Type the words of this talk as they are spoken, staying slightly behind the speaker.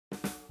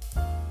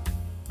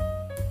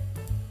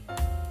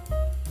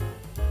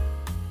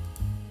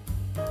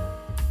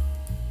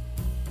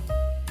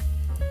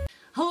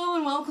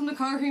welcome to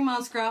Conquering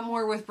Mount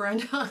Scrapmore with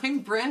Brenda. I'm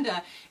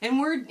Brenda, and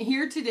we're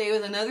here today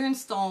with another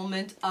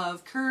installment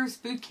of Curves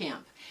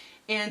Bootcamp.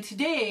 And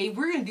today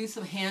we're going to do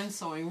some hand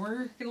sewing.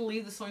 We're going to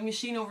leave the sewing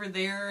machine over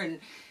there and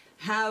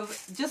have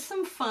just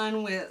some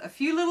fun with a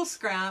few little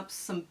scraps,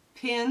 some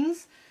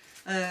pins,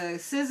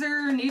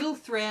 scissor, needle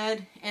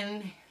thread,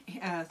 and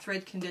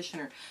thread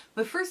conditioner.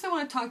 But first I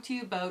want to talk to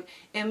you about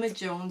Emma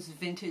Jones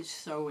Vintage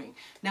Sewing.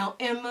 Now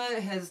Emma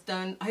has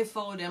done, I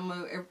followed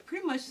Emma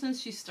pretty much since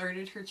she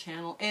started her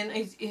channel, and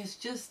it's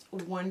just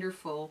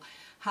wonderful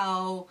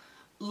how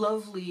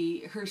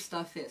lovely her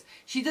stuff is.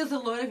 She does a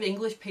lot of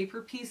English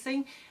paper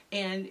piecing,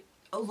 and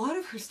a lot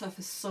of her stuff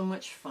is so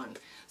much fun.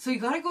 So you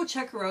gotta go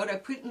check her out. I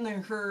put in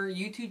her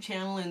YouTube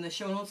channel in the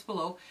show notes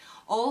below.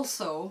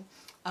 Also,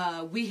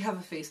 we have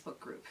a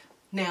Facebook group.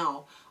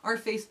 Now, our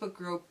Facebook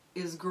group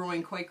is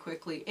growing quite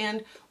quickly,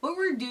 and what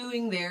we're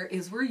doing there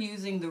is we're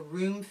using the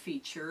room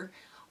feature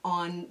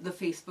on the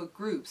Facebook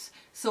groups.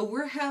 So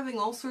we're having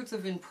all sorts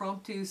of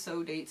impromptu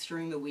sew dates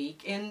during the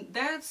week, and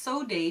that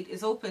sew date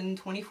is open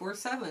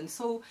 24/7.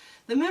 So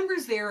the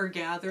members there are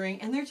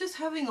gathering, and they're just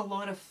having a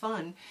lot of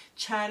fun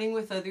chatting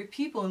with other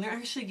people, and they're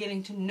actually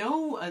getting to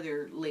know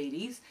other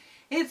ladies.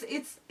 It's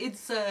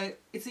a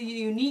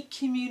unique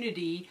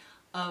community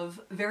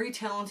of very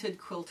talented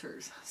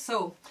quilters.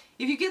 So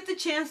if you get the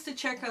chance to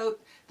check out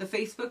the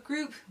Facebook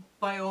group,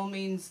 by all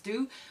means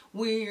do.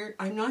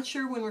 I'm not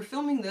sure when we're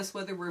filming this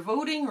whether we're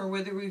voting or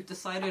whether we've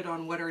decided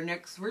on what our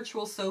next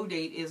virtual sew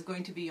date is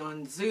going to be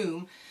on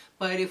Zoom,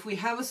 but if we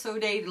have a sew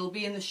date, it'll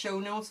be in the show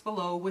notes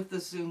below with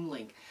the Zoom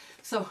link.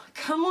 So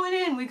come on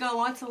in, we got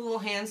lots of little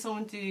hand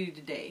sewing to do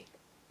today.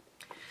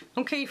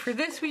 Okay, for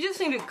this we just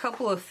need a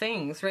couple of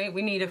things, right?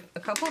 We need a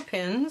couple of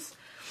pins,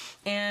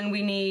 and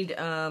we need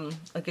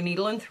like a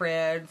needle and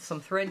thread,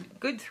 some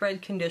good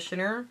thread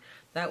conditioner.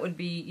 That would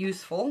be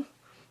useful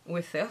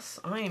with this.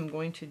 I am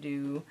going to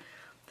do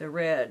the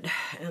red,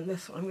 and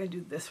this one, I'm going to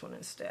do this one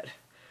instead.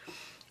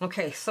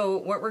 Okay, so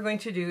what we're going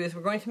to do is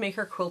we're going to make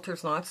our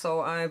quilter's knot.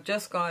 So I've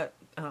just got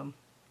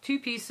two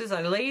pieces.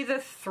 I lay the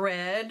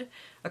thread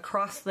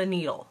across the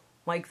needle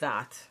like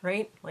that,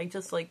 right? Like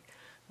just like,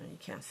 you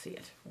can't see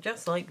it,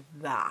 just like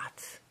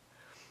that.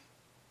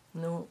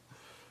 No.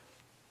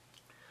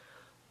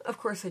 Of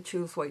course I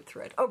choose white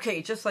thread.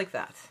 Okay, just like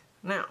that.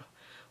 Now,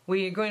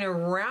 we are going to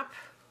wrap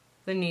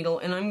the needle,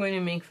 and I'm going to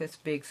make this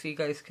big so you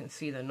guys can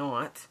see the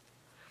knot.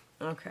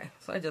 Okay,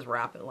 so I just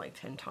wrap it like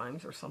 10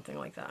 times or something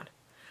like that.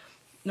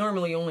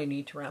 Normally you only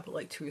need to wrap it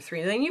like 2 or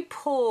 3. And then you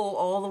pull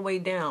all the way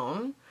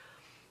down,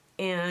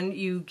 and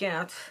you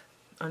get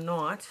a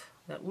knot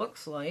that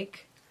looks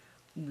like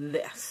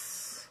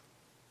this.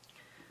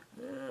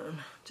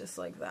 Just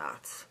like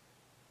that.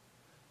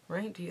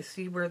 Right? Do you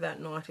see where that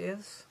knot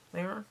is?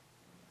 There?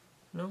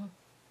 No?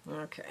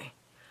 Okay.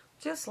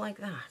 Just like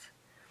that.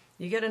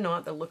 You get a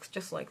knot that looks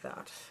just like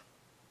that.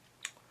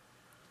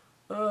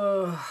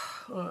 Oh,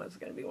 it's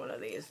going to be one of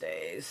these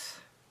days.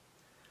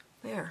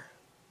 There.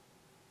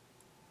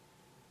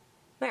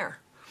 There.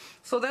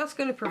 So that's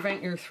going to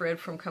prevent your thread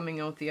from coming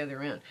out the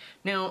other end.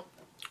 Now,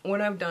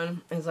 what I've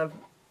done is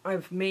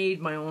I've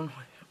made my own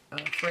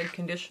thread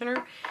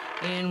conditioner,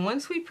 and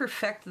once we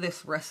perfect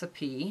this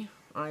recipe,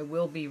 I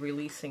will be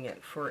releasing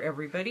it for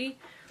everybody,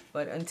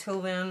 but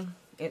until then,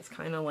 it's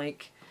kind of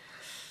like,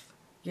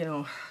 you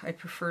know, I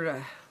prefer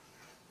to,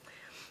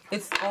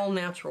 it's all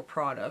natural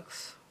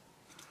products,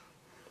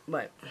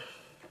 but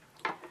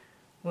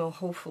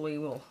hopefully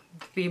we'll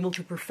be able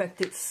to perfect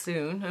it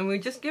soon, and we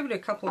just give it a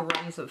couple of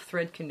runs of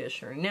thread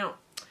conditioner. Now,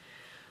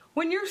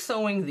 when you're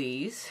sewing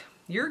these,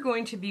 you're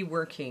going to be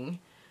working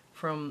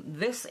from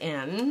this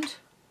end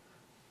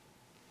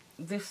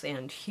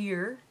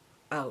here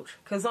out,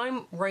 because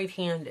I'm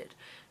right-handed,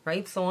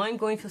 right? So I'm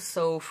going to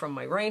sew from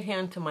my right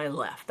hand to my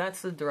left.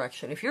 That's the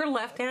direction. If you're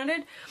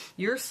left-handed,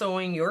 you're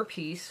sewing your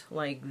piece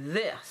like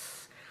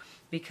this,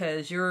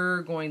 because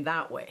you're going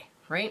that way,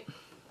 right?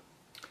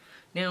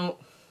 Now,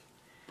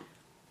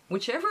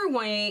 whichever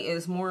way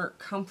is more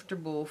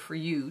comfortable for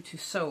you to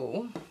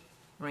sew,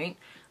 right?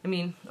 I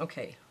mean,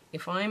 okay,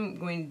 if I'm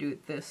going to do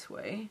it this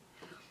way,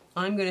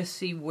 I'm going to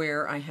see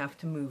where I have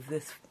to move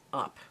this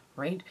up,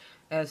 right?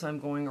 As I'm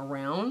going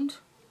around.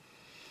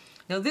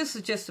 Now this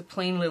is just a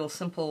plain little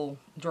simple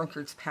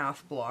Drunkards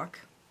path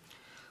block.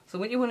 So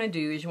what you want to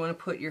do is you want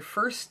to put your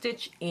first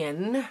stitch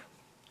in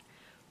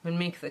and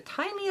make the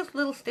tiniest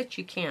little stitch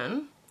you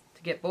can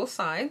to get both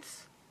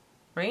sides,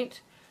 right?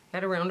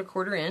 At around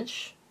 1/4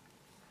 inch.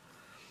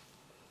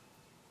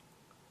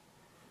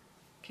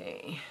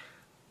 Okay.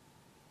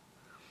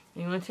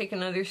 And you want to take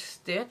another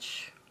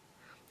stitch,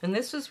 and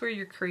this is where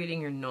you're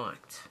creating your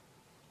knot.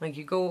 Like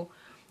you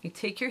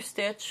take your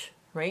stitch,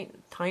 right?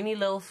 Tiny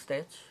little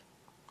stitch.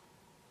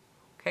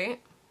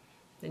 Okay,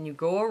 then you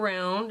go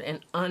around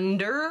and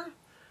under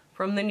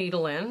from the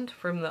needle end,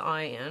 from the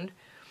eye end,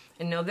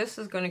 and now this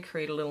is going to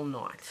create a little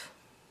knot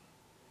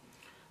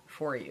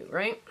for you,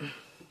 right?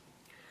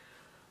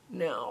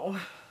 Now,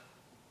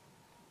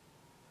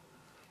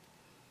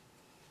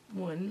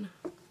 one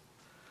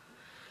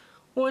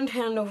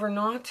hand over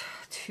knot,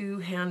 2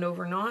 hand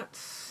over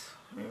knots,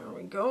 There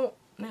we go.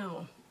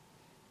 Now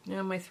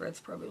my thread's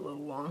probably a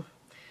little long.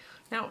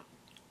 Now,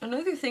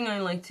 another thing I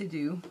like to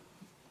do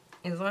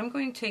is I'm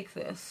going to take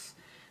this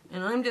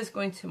and I'm just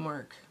going to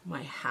mark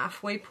my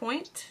halfway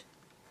point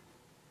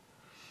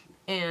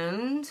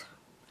and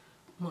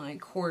my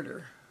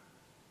quarter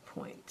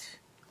point.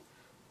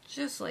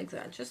 Just like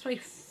that, just by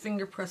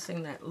finger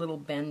pressing that little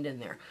bend in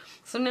there.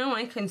 So now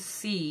I can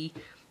see,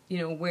 you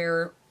know,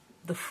 where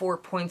the 4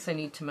 points I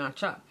need to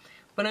match up.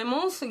 But I'm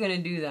also going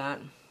to do that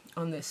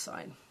on this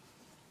side.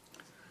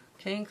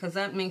 Okay, because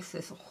that makes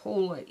this a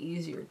whole lot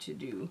easier to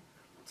do.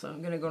 So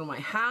I'm going to go to my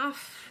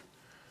half,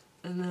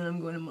 and then I'm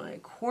going to my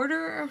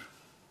quarter.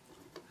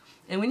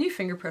 And when you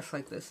finger press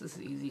like this, it's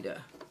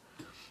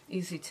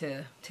easy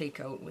to take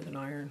out with an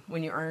iron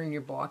when you iron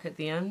your block at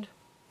the end.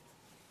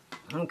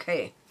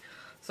 Okay,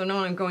 so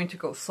now I'm going to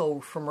go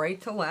from right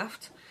to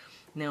left.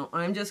 Now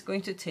I'm just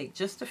going to take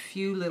just a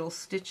few little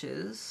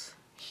stitches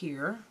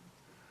here,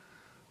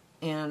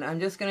 and I'm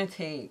just going to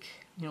take,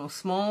 you know,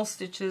 small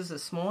stitches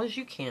as small as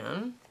you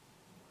can,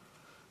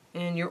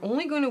 and you're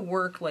only going to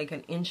work like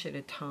an inch at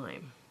a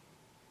time,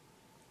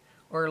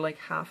 or like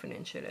half an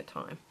inch at a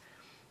time.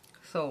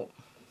 So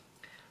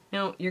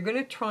now you're going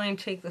to try and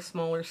take the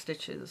smaller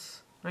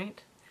stitches,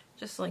 right,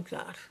 just like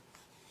that,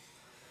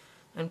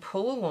 and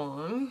pull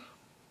along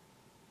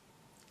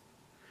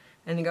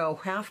and go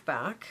half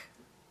back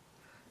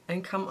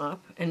and come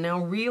up, and now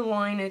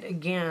realign it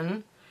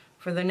again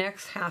for the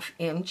next half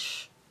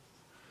inch,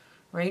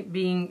 right?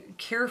 Being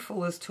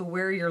careful as to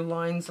where your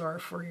lines are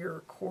for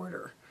your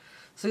quarter.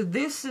 So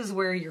this is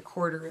where your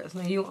quarter is.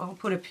 Now I'll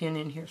put a pin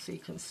in here so you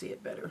can see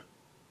it better.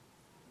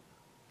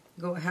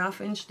 Go a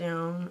half inch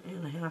down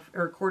and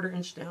a quarter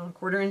inch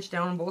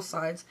down on both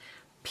sides.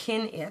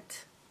 Pin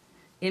it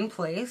in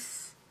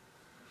place.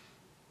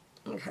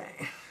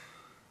 Okay.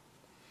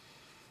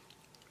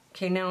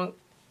 Okay, now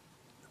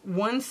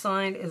one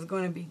side is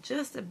going to be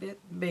just a bit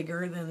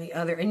bigger than the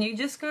other, and you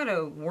just got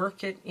to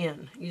work it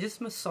in. You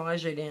just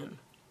massage it in.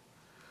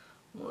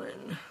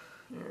 One,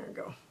 there we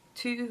go.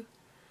 Two,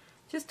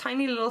 just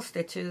tiny little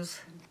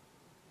stitches.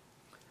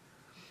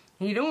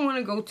 And you don't want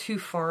to go too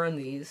far on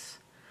these,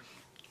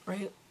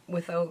 right,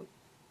 without,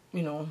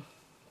 you know,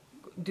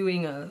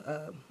 doing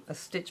a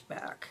stitch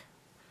back.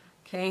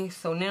 Okay,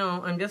 so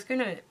now I'm just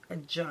going to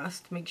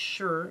adjust, make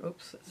sure,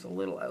 oops, it's a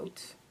little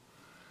out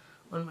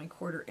on my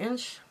quarter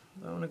inch.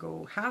 I want to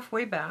go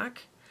halfway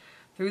back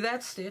through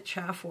that stitch,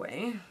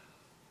 halfway,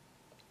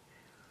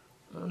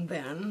 and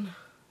then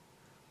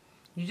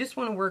you just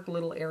want to work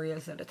little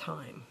areas at a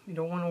time. You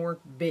don't want to work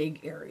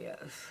big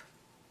areas.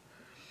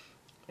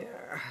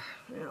 There,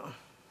 yeah.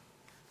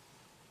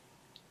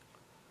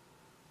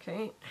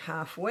 Okay,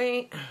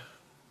 halfway.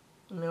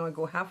 Now I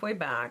go halfway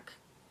back.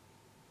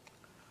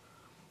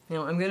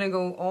 Now I'm going to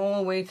go all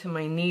the way to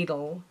my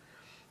needle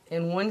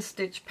and one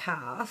stitch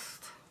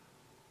past.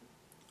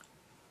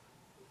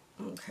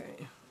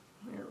 Okay,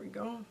 there we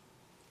go.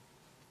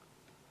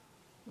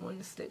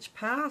 One stitch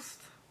past.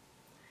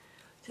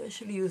 So I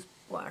should have used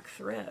black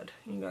thread.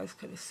 You guys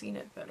could have seen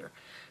it better.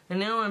 And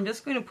now I'm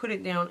just going to put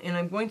it down, and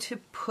I'm going to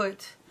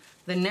put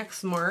the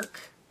next mark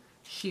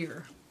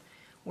here,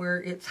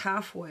 where it's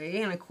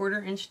halfway and a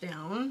quarter inch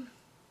down,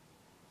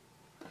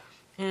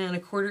 and a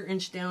quarter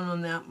inch down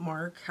on that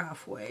mark,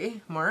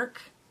 halfway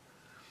mark.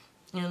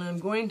 And I'm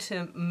going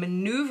to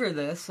maneuver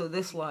this so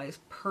this lies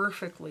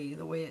perfectly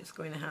the way it's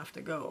going to have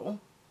to go.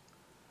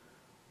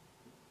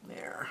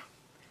 There.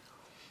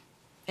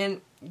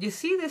 And you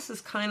see, this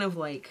is kind of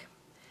like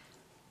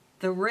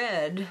the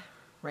red,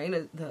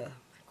 right, the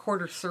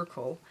quarter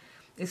circle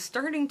is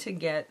starting to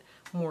get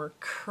more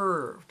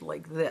curved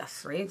like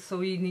this, right?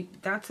 So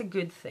that's a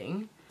good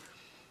thing.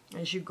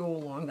 As you go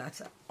along,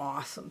 that's an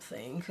awesome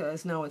thing,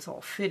 because now it's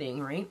all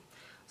fitting, right?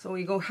 So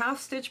we go half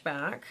stitch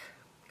back,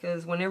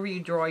 because whenever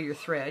you draw your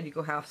thread, you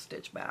go half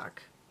stitch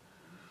back.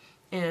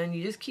 And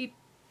you just keep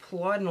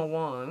plodding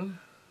along,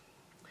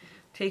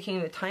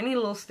 taking the tiny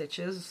little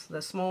stitches,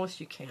 the smallest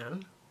you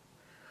can,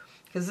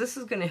 because this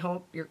is going to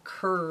help your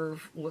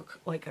curve look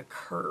like a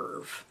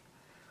curve.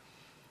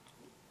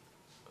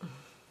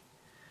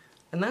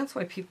 And that's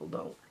why people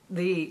don't.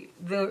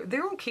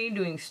 They're okay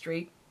doing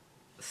straight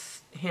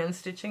hand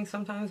stitching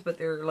sometimes, but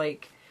they're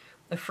like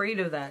afraid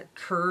of that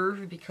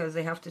curve because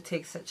they have to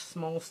take such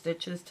small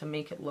stitches to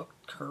make it look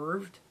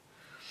curved.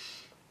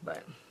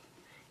 But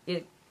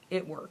it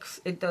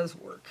works. It does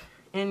work.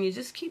 And you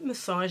just keep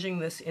massaging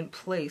this in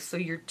place so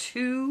your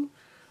two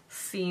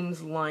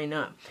seams line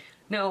up.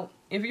 Now,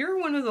 if you're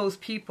one of those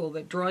people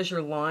that draws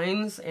your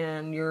lines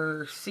and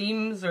your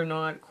seams are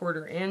not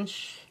quarter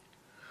inch,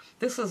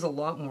 this is a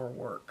lot more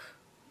work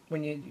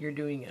when you're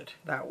doing it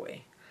that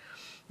way.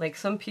 Like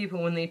some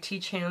people, when they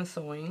teach hand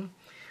sewing,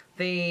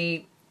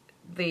 they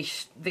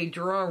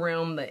draw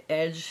around the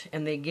edge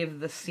and they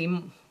give the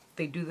seam,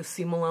 they do the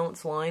seam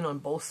allowance line on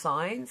both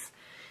sides.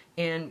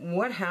 And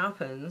what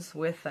happens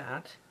with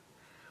that,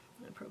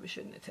 I probably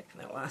shouldn't have taken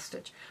that last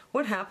stitch.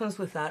 What happens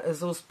with that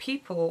is those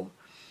people,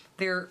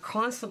 they're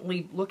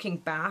constantly looking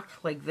back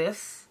like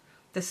this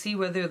to see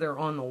whether they're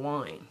on the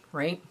line,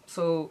 right?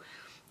 So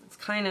it's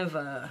kind of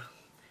a,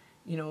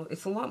 you know,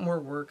 it's a lot more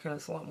work and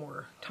it's a lot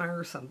more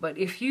tiresome. But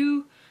if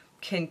you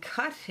can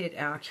cut it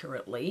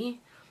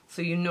accurately,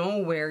 so you know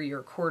where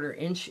your 1/4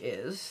 inch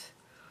is,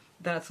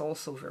 that's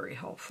also very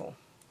helpful.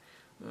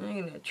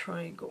 I'm going to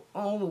try and go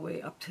all the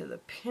way up to the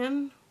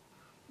pin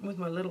with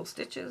my little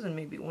stitches and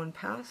maybe one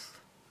pass.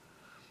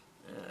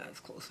 That's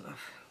close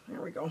enough.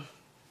 There we go.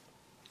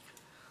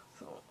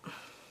 So,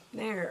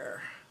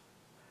 there.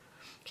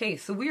 Okay,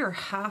 so we are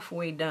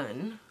halfway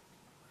done.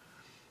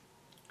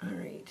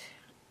 Alright,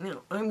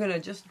 now I'm going to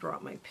just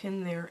drop my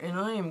pin there, and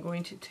I am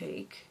going to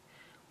take,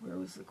 where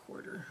was the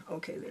 1/4?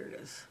 Okay, there it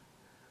is.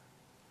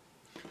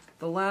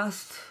 The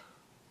last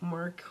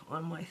mark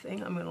on my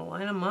thing, I'm going to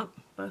line them up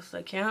best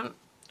I can.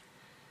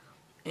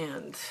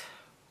 And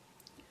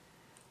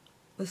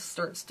this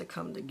starts to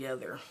come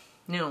together.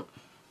 Now,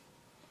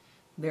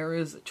 there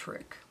is a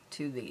trick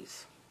to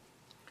these.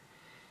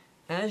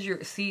 As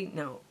you see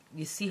now,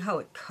 you see how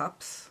it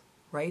cups,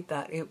 right?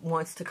 That it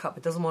wants to cup.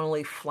 It doesn't want to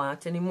lay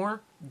flat anymore.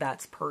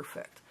 That's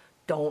perfect.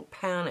 Don't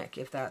panic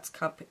if that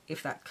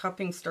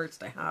cupping starts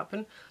to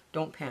happen.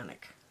 Don't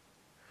panic.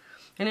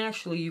 And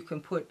actually, you can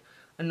put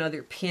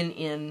another pin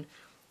in.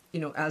 You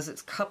know, as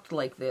it's cupped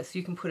like this,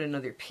 you can put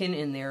another pin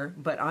in there,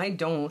 but I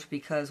don't,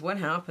 because what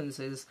happens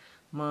is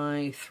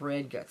my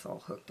thread gets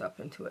all hooked up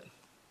into it.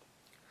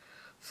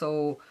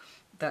 So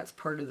that's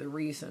part of the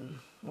reason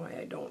why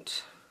I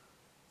don't.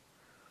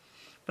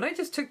 But I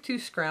just took 2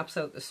 scraps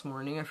out this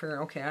morning. I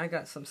figured, okay, I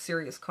got some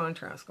serious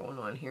contrast going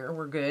on here.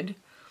 We're good.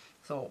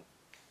 So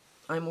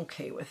I'm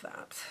okay with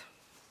that.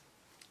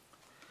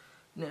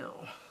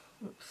 Now,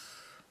 oops.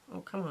 Oh,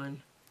 come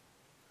on.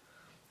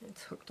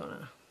 It's hooked on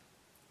a...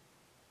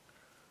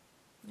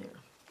 There.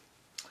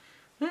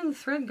 And the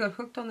thread got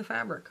hooked on the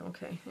fabric.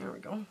 Okay, there we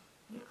go.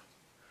 Yeah.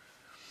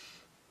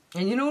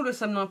 And you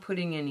notice I'm not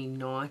putting any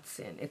knots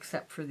in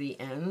except for the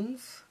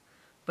ends.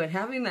 But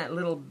having that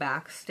little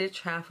back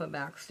stitch, half a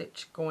back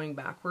stitch going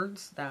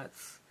backwards,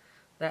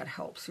 that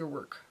helps your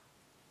work.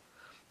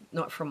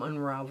 Not from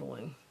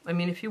unraveling. I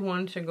mean, if you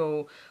wanted to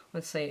go,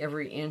 let's say,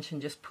 every inch and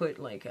just put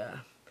like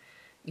a,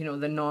 you know,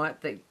 the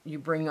knot that you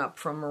bring up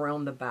from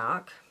around the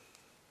back,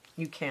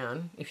 you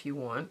can if you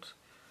want.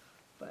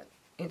 But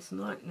it's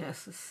not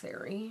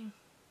necessary.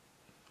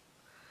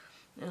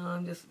 And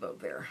I'm just about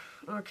there.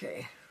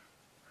 Okay.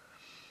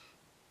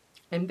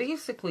 And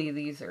basically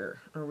these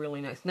are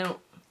really nice. Now,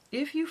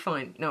 if you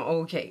find... Now,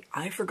 okay,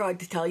 I forgot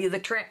to tell you the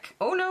trick.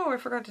 Oh no, I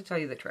forgot to tell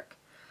you the trick.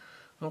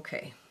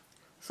 Okay.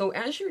 So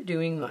as you're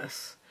doing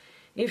this,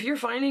 if you're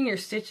finding your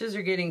stitches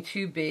are getting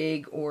too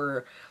big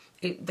or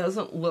it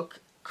doesn't look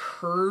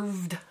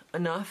curved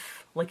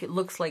enough, like it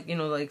looks like, you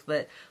know, like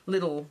that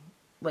little...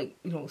 like,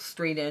 you know,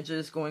 straight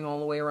edges going all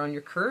the way around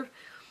your curve,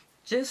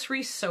 just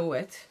re-sew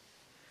it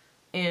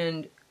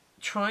and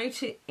try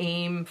to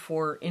aim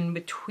for in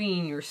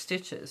between your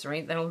stitches,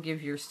 right? That'll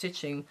give your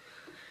stitching,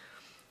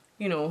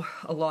 you know,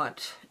 a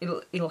lot.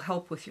 It'll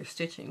help with your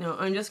stitching. Now,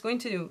 I'm just going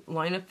to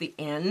line up the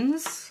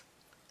ends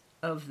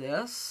of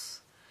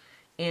this,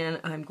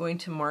 and I'm going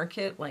to mark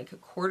it like a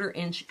 1/4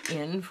 inch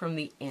in from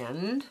the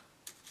end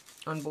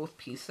on both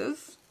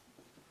pieces.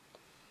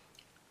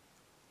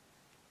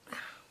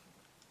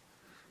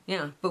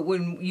 Yeah, but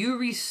when you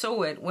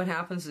re-sew it, what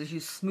happens is you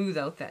smooth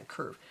out that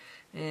curve.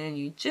 And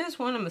you just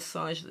want to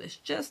massage this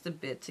just a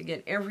bit to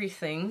get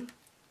everything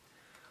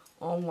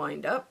all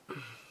lined up.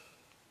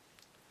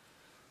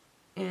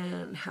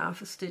 And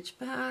half a stitch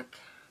back,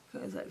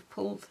 because I've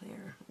pulled,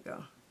 there we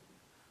go.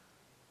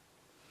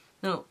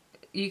 Now,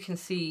 you can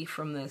see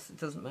from this, it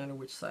doesn't matter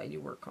which side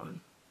you work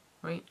on,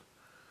 right?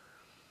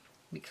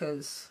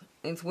 Because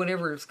it's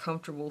whatever is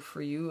comfortable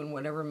for you and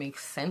whatever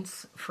makes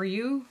sense for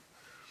you,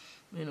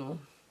 you know.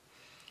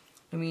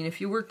 I mean,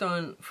 if you worked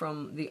on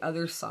from the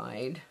other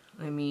side,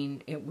 I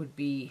mean, it would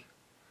be,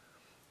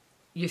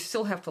 you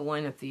still have to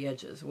line up the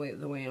edges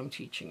the way I'm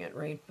teaching it,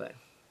 right? But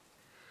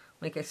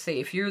like I say,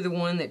 if you're the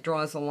one that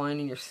draws a line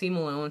and your seam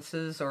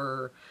allowances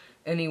are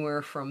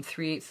anywhere from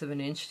 3/8 of an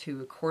inch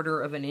to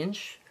 1/4 of an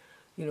inch,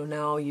 you know,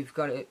 now you've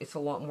got it, it's a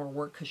lot more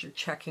work because you're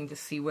checking to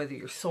see whether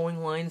your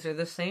sewing lines are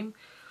the same.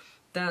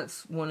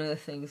 That's one of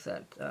the things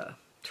that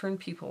turn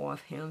people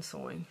off hand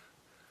sewing.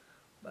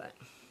 But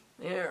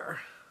there.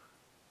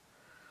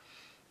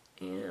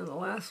 And the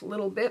last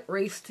little bit,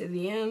 race to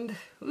the end.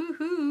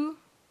 Woohoo!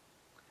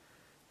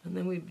 And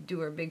then we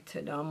do our big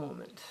ta-da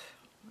moment.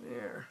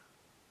 There.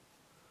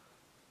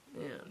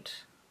 And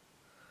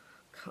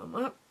come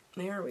up.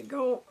 There we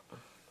go.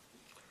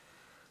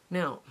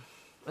 Now,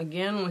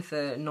 again with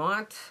a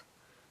knot,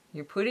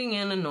 you're putting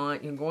in a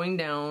knot, you're going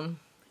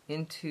down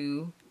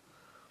into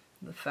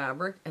the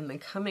fabric and then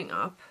coming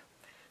up,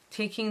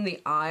 taking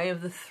the eye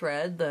of the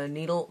thread, the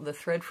needle, the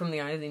thread from the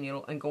eye of the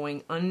needle, and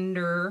going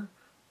under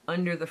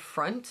the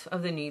front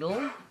of the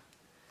needle,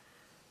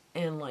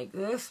 and like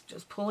this,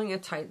 just pulling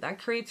it tight.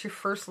 That creates your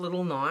first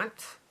little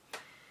knot,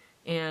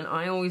 and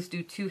I always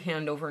do 2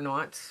 hand-over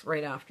knots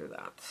right after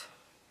that.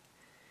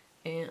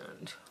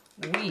 And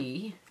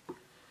we,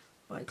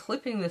 by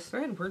clipping this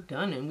thread, we're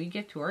done, and we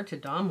get to our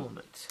ta-da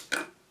moment.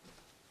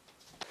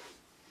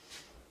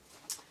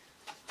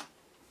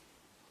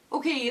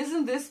 Hey,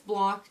 isn't this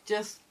block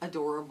just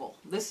adorable?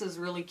 This is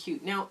really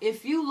cute. Now,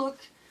 if you look,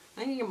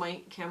 I need my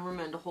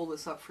cameraman to hold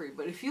this up for you,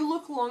 but if you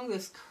look along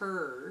this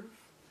curve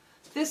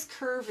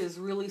is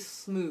really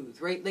smooth,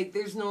 right? Like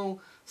there's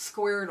no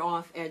squared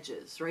off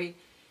edges, right?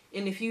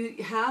 And if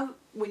you have,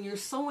 when you're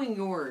sewing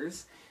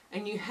yours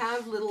and you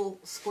have little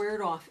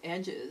squared off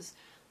edges,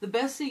 the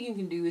best thing you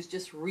can do is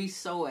just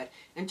re-sew it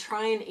and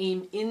try and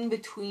aim in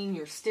between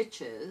your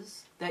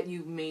stitches that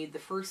you made the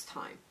first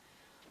time.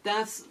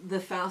 That's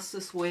the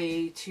fastest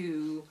way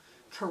to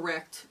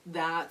correct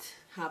that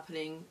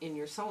happening in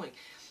your sewing.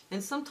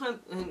 And sometimes,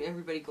 and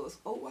everybody goes,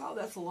 oh wow,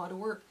 that's a lot of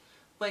work.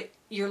 But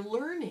you're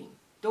learning.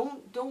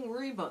 Don't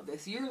worry about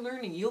this. You're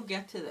learning. You'll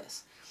get to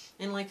this.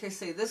 And like I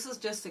say, this is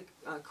just a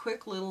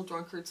quick little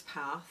Drunkard's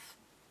Path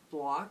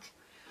block.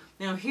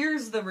 Now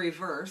here's the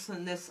reverse,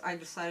 and this I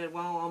decided,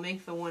 well, I'll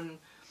make the one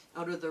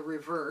out of the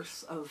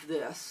reverse of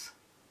this,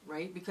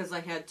 right? Because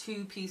I had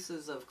 2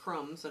 pieces of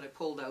crumbs that I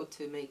pulled out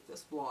to make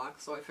this block,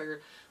 so I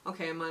figured,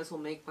 okay, I might as well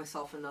make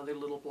myself another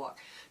little block.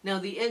 Now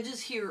the edges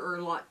here are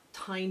a lot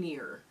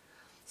tinier,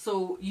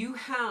 so you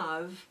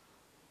have,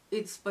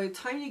 it's by the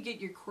time you get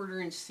your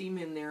 1/4 inch seam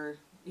in there,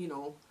 you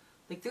know,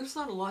 like there's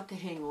not a lot to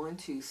hang on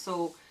to.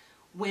 So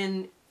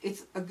when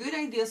it's a good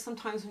idea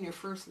sometimes when you're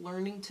first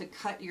learning to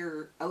cut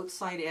your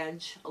outside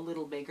edge a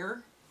little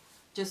bigger,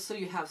 just so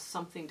you have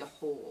something to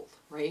hold,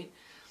 right?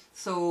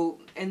 So,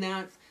 and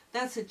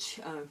that's a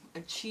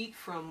cheat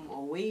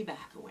from way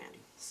back when.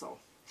 So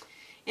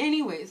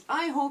anyways,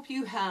 I hope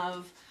you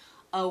have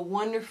a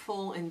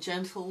wonderful and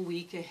gentle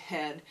week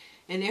ahead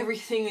and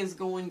everything is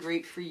going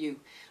great for you.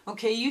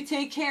 Okay, you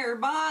take care.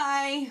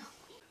 Bye!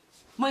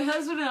 My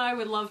husband and I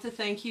would love to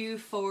thank you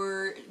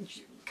for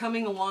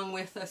coming along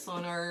with us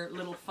on our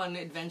little fun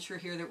adventure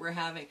here that we're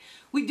having.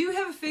 We do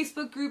have a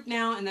Facebook group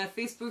now, and that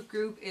Facebook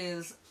group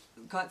is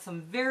got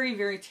some very,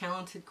 very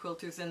talented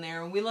quilters in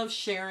there, and we love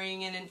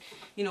sharing and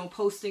you know,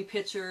 posting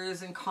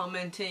pictures and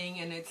commenting,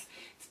 and it's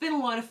been a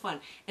lot of fun.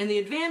 And the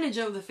advantage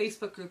of the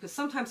Facebook group is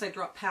sometimes I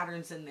drop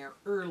patterns in there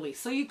early,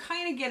 so you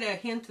kind of get a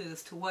hint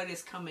as to what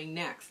is coming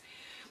next.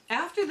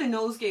 After the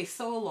nosegay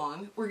sew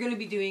along, we're going to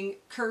be doing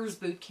Curves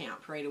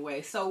Bootcamp right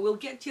away. So we'll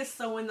get you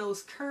sewing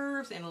those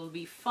curves, and it'll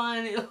be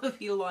fun. It'll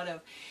be a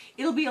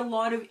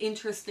lot of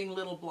interesting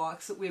little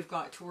blocks that we've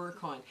got to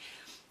work on.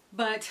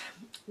 But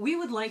we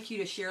would like you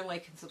to share,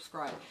 like, and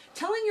subscribe.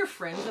 Telling your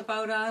friends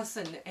about us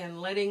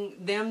and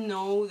letting them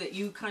know that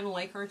you kind of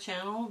like our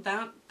channel,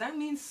 that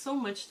means so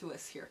much to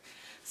us here.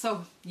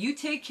 So you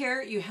take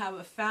care. You have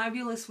a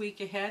fabulous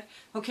week ahead.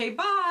 Okay,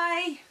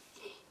 bye!